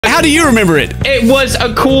How do you remember it? It was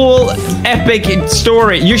a cool, epic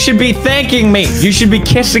story. You should be thanking me. You should be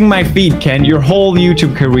kissing my feet, Ken. Your whole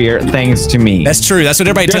YouTube career, thanks to me. That's true. That's what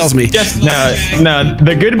everybody tells me. No.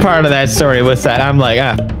 The good part of that story was that I'm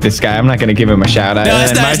like, this guy, I'm not gonna give him a shout out. No,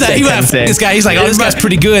 that's not. This guy, he's like, oh, this guy's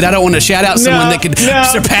pretty good. I don't want to shout out someone that could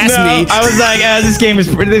surpass me. I was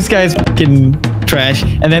like, this guy's fucking trash.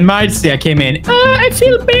 And then Marcia came in. I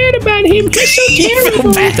feel bad about him. He's so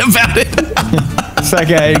terrible. Bad about it. It's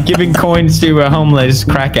like giving coins to a homeless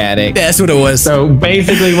crack addict. Yeah, that's what it was. So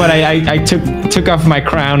basically, what I took off my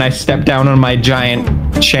crown, I stepped down on my giant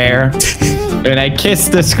chair, and I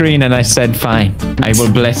kissed the screen, and I said, "Fine, I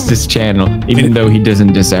will bless this channel, even though he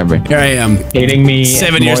doesn't deserve it." Here I am, hating me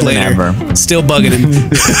 7 years later, ever. still bugging him.